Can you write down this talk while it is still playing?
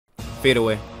Fade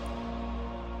away.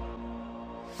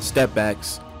 Step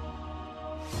backs.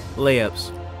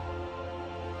 Layups.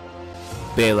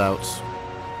 Bailouts.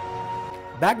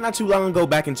 Back not too long ago,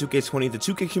 back in 2K20, the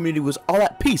 2K community was all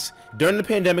at peace. During the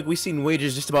pandemic, we seen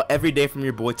wagers just about every day from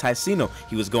your boy TYCENO.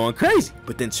 He was going crazy.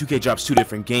 But then 2K drops 2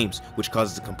 different games, which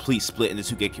causes a complete split in the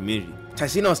 2K community.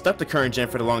 TYCENO has stuck the current gen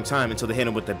for a long time until they hit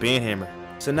him with the ban hammer.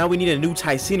 So now we need a new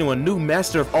TYCENO, a new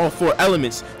master of all 4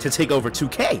 elements to take over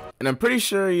 2K. And I'm pretty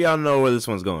sure y'all know where this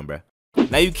one's going, bruh.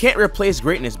 Now you can't replace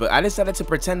greatness, but I decided to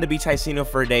pretend to be TYCENO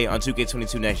for a day on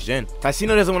 2K22 Next Gen. TYCENO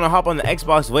doesn't want to hop on the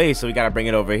Xbox wave, so we gotta bring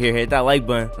it over here. Hit that like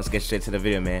button. Let's get straight to the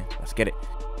video, man. Let's get it.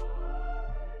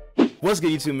 What's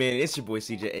good, YouTube, man? It's your boy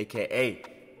CJ, aka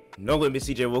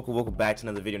Nolimitcj. Welcome back to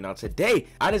another video. Now today,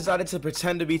 I decided to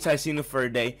pretend to be TYCENO for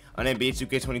a day on NBA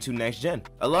 2K22 Next Gen.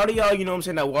 A lot of y'all, you know what I'm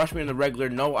saying, that watch me in the regular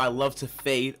know I love to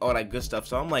fade, all that good stuff.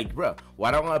 So I'm like, bro,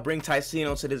 why don't I bring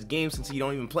TYCENO to this game since you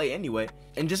don't even play anyway,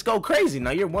 and just go crazy?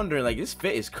 Now you're wondering, like, this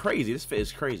fit is crazy. This fit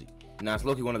is crazy. Now it's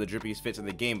low-key one of the drippiest fits in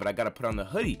the game, but I gotta put on the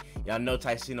hoodie. Y'all know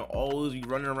TYCENO always be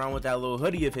running around with that little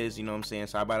hoodie of his, you know what I'm saying?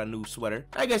 So I bought a new sweater.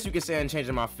 I guess you could say I'm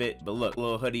changing my fit, but look,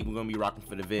 little hoodie we're gonna be rocking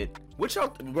for the vid. Which y'all,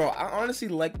 bro, I honestly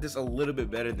like this a little bit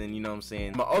better than, you know what I'm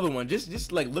saying, my other one.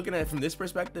 Just like looking at it from this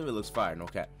perspective, it looks fire, no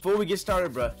cap. Before we get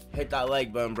started, bro, hit that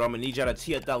like button, bro. I'm gonna need y'all to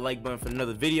tee up that like button for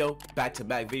another video,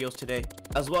 back-to-back videos today,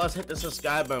 as well as hit the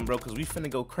subscribe button, bro, because we finna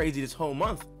go crazy this whole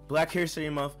month. Black History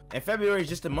Month, and February is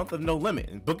just a month of no limit.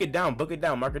 And book it down, mark it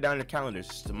down in your calendars.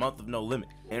 It's just a month of no limit.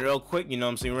 And real quick, you know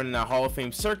what I'm saying, running that Hall of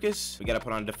Fame circus, we gotta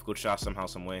put on a difficult shot somehow,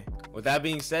 some way. With that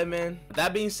being said, man,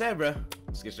 bro,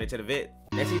 let's get straight to the vid.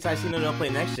 Let's see TYCENO don't play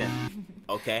Next Gen.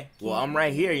 Okay, well, I'm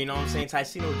right here, you know what I'm saying,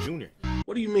 TYCENO Jr.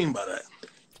 What do you mean by that?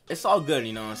 It's all good,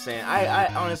 you know what I'm saying.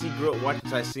 I honestly grew up watching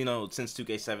TYCENO since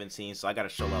 2K17, so I gotta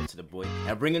show love to the boy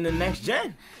and bring in the Next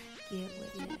Gen.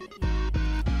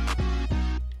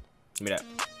 Give me that.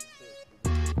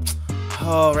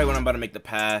 Oh, right when I'm about to make the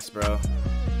pass, bro.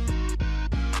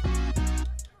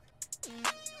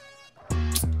 Oh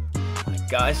my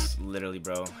gosh, literally,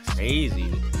 bro,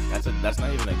 crazy. That's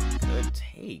not even a good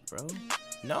take, bro.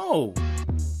 No.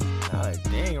 God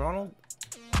dang, Ronald.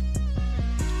 I'm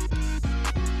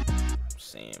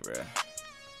saying, bro.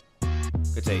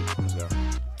 Good take. Let's go.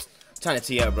 Time to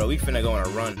tee up, bro. We finna go on a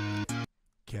run.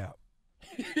 Cap.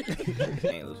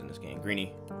 Ain't losing this game.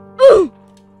 Greeny.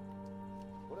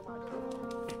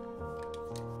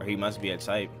 Or he must be a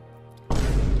type.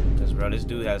 Cause bro, this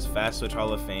dude has fast switch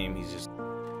Hall of Fame. He's just.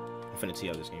 I'm finna tee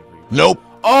up this game for you. Nope.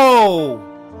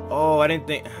 Oh, I didn't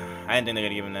think they're gonna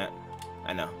give him that.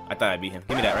 I know. I thought I'd beat him.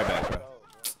 Give me that right back, bro.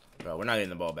 Bro, we're not getting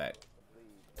the ball back.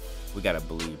 We gotta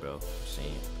believe, bro. I'm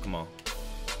saying. Come on.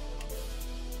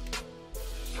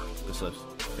 Good slips.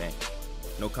 Dang.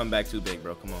 No comeback too big,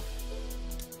 bro. Come on.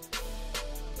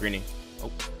 Greeny.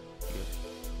 Oh.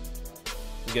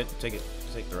 You good? Take it.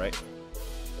 Just take the right.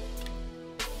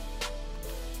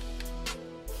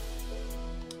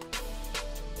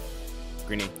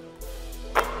 Greeny.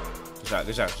 Good shot.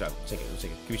 Good shot. Good shot. Take it. Let's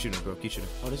take it. Keep shooting, bro. Keep shooting.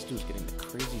 Oh, this dude's getting the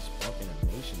craziest bump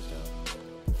animations, though.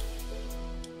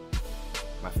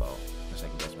 My fault. I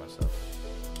second guess myself.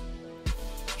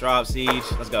 Drop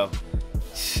siege. Let's go.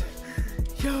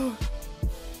 Yo.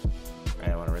 I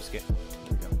don't want to risk it. There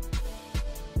we go.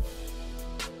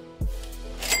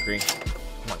 Green.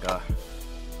 Oh my god.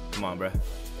 Come on, bro.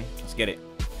 Let's get it.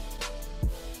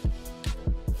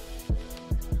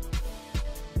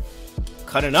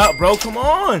 Cutting up, bro. Come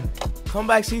on.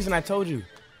 Comeback season, I told you.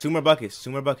 2 more buckets.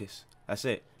 2 more buckets. That's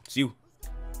it. It's you.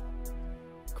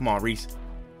 Come on, Reese.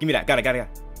 Give me that. Got it. Get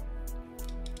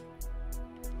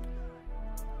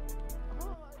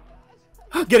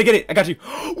it. I got you.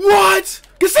 What?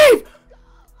 Good save.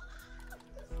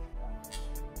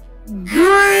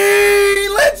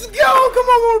 Green. Let's go. Come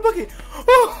on, one more bucket.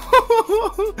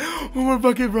 One more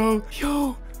bucket, bro.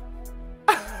 Yo.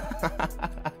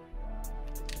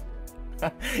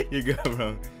 You're good,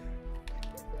 bro.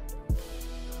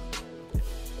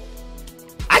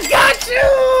 I got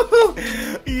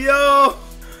you. Yo.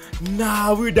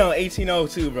 Nah, we're down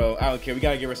 18-02, bro. I don't care. We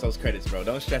gotta give ourselves credits, bro.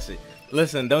 Don't stress it.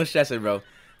 Listen, don't stress it, bro.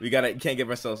 You can't give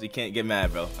ourselves. You can't get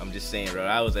mad, bro. I'm just saying, bro.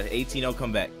 I was an 18-0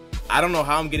 comeback. I don't know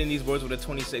how I'm getting these boards with a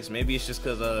 26. Maybe it's just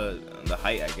because the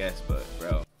height, I guess. But,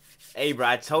 bro. Hey, bro,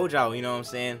 I told y'all, you know what I'm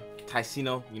saying?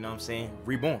 TYCENO, you know what I'm saying?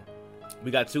 Reborn. We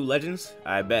got 2 legends.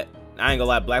 I bet. I ain't gonna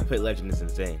lie, Black Plate Legend is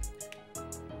insane.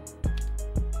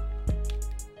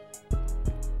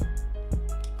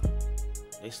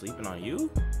 They sleeping on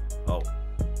you? Oh.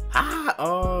 Ah!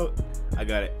 Oh. I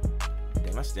got it.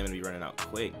 Damn, my stamina be running out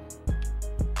quick.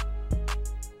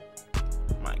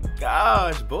 My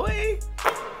gosh, boy.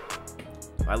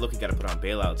 Why I look, you gotta put on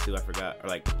bailout too. I forgot, or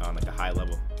like on like a high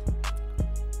level.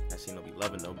 I seen no be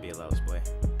loving no bailouts, boy.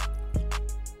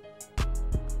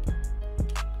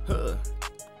 Huh.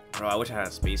 Bro, I wish I had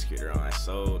a space creator on. I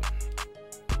sold.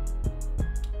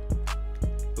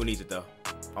 Who needs it though?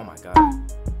 Oh my god.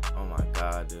 Oh my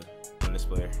god, dude. Win this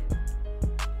player.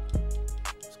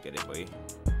 Let's get it, boy.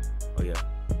 Oh yeah.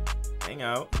 Hang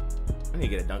out. I need to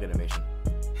get a dunk animation.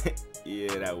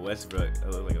 Yeah, that Westbrook.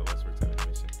 That looks like a Westbrook type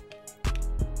animation.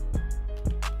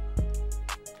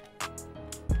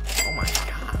 Oh my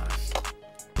gosh.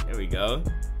 There we go.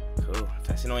 Cool.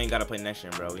 TYCENO ain't gotta play next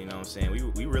year, bro. You know what I'm saying?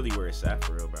 We really were sad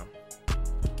for real, bro.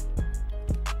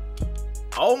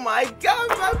 Oh my god,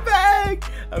 my bag!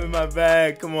 I'm in my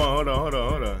bag. Come on, hold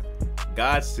on.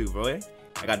 Gods to, bro.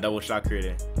 I got double shot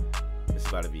creator. This is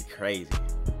about to be crazy.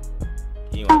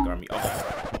 You ain't wanna guard me.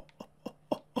 Oh.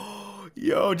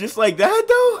 Yo, just like that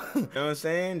though? You know what I'm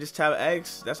saying? Just tap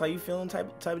X. That's how you feeling type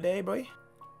of day, boy?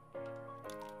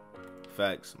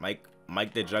 Facts. Mike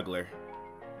the juggler.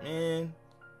 Man.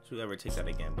 Should we ever take that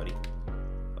again, buddy?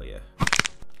 Oh yeah.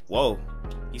 Whoa.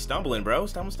 He's stumbling, bro.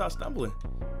 Stop stumbling.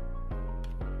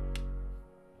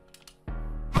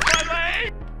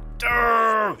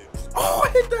 Oh, I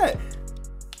hit that.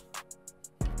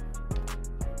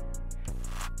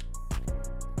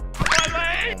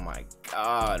 Oh my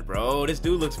god, bro. This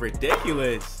dude looks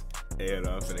ridiculous. Hey,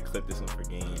 no, I'm gonna clip this one for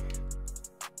game.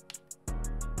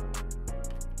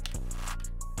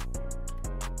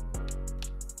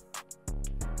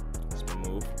 Spin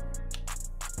move.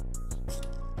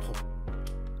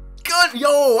 Good. Yo,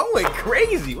 I went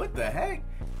crazy. What the heck?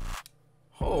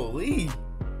 Holy.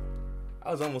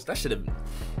 I was almost, that should have,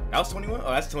 that was 21? Oh,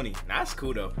 that's 20. Nah, that's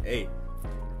cool though. Hey,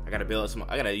 I gotta bail out some,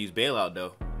 I gotta use bailout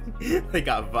though. They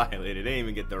got violated. They didn't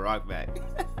even get the rock back.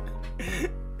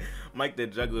 Mike the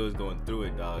juggler was going through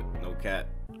it, dog. No cap.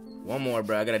 One more,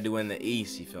 bro. I gotta do in the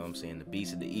East. You feel what I'm saying? The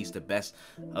beast of the East, the best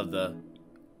of the,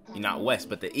 not West,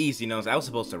 but the East. You know what I'm saying? I was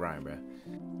supposed to rhyme, bro.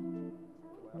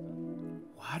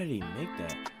 How did he make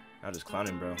that? I was just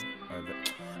clowning, bro.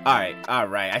 All right.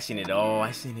 I seen it all.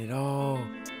 I thought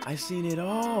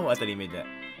he made that.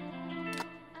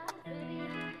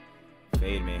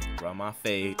 Fade, man. Bro, my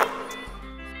fade.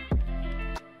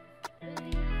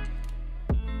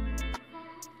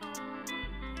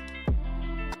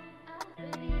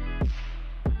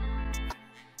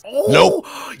 Oh, nope.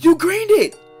 You greened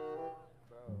it.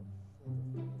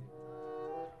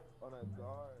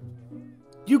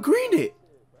 You greened it.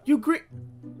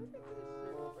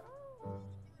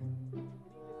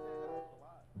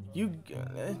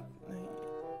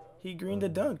 He greened the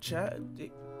dunk, chat.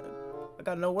 I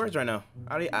got no words right now.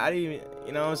 I didn't even,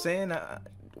 you know what I'm saying?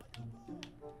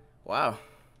 Wow.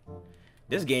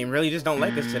 This game really just don't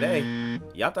like us today.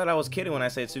 Y'all thought I was kidding when I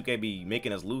said 2K be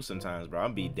making us lose sometimes, bro.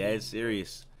 I'm be dead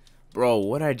serious. Bro,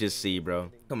 what'd I just see,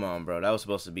 bro? Come on, bro. That was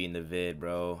supposed to be in the vid,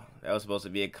 bro. That was supposed to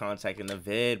be a contact in the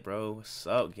vid, bro. What's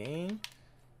up, game?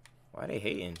 Why they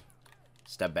hating?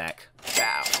 Step back.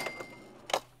 Bow.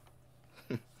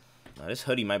 Now, this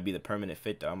hoodie might be the permanent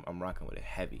fit, though. I'm rocking with it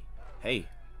heavy. Hey.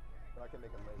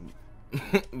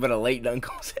 But a late dunk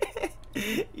goes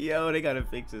in. Yo, they gotta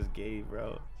fix this game,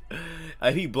 bro.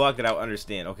 If he blocked it, I'll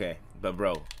understand. Okay. But,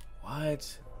 bro,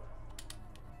 what?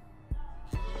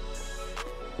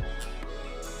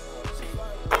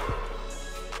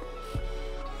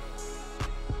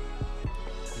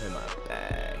 In my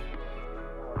bag.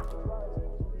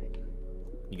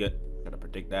 You good? Gotta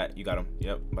predict that. You got him.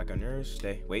 Yep. Back on yours.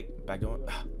 Stay. Wait. Back on.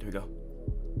 There we go.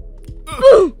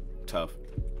 Tough.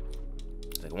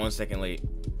 It's like 1 second late.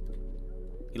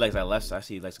 He likes that left side. I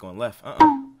see he likes going left.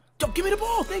 Don't give me the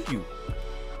ball. Thank you.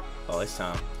 Oh, it's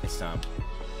time. It's time.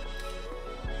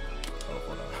 Oh,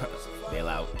 hold on. Bail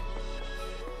out.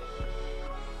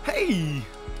 Hey.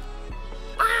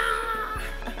 Ah!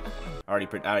 I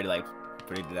already like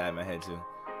predicted that in my head too.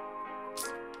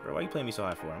 Bro, why you playing me so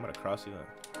high for? I'm gonna cross you up.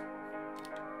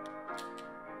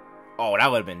 Oh,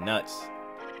 that would have been nuts.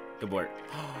 Good board.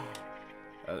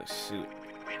 Oh shoot.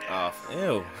 Off.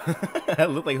 Ew.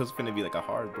 That looked like it was finna be like a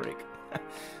hard break.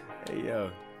 Hey yo.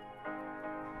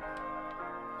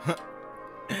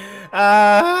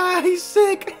 He's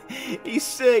sick. He's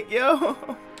sick, yo.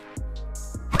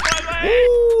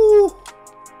 Woo!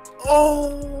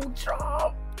 Oh,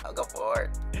 drop. I'll go for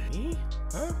it. Me?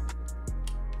 Huh?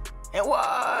 And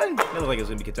one. That looked like it was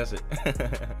gonna be contested.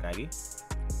 Maggie.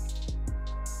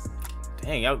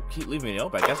 Dang, y'all keep leaving me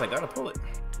open. I guess I gotta pull it.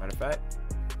 Matter of fact.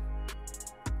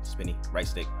 Spinny. Right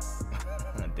stick.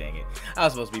 Dang it. I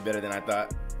was supposed to be better than I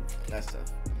thought. That's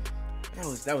tough.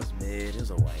 That was mid. It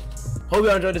was a white. Hope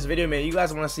y'all enjoyed this video, man. You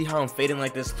guys want to see how I'm fading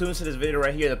like this? Tune into this video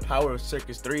right here. The power of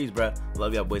Circus 3s, bro.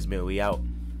 Love y'all boys, man. We out.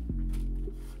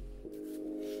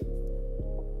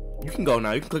 You can go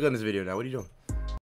now. You can click on this video now. What are you doing?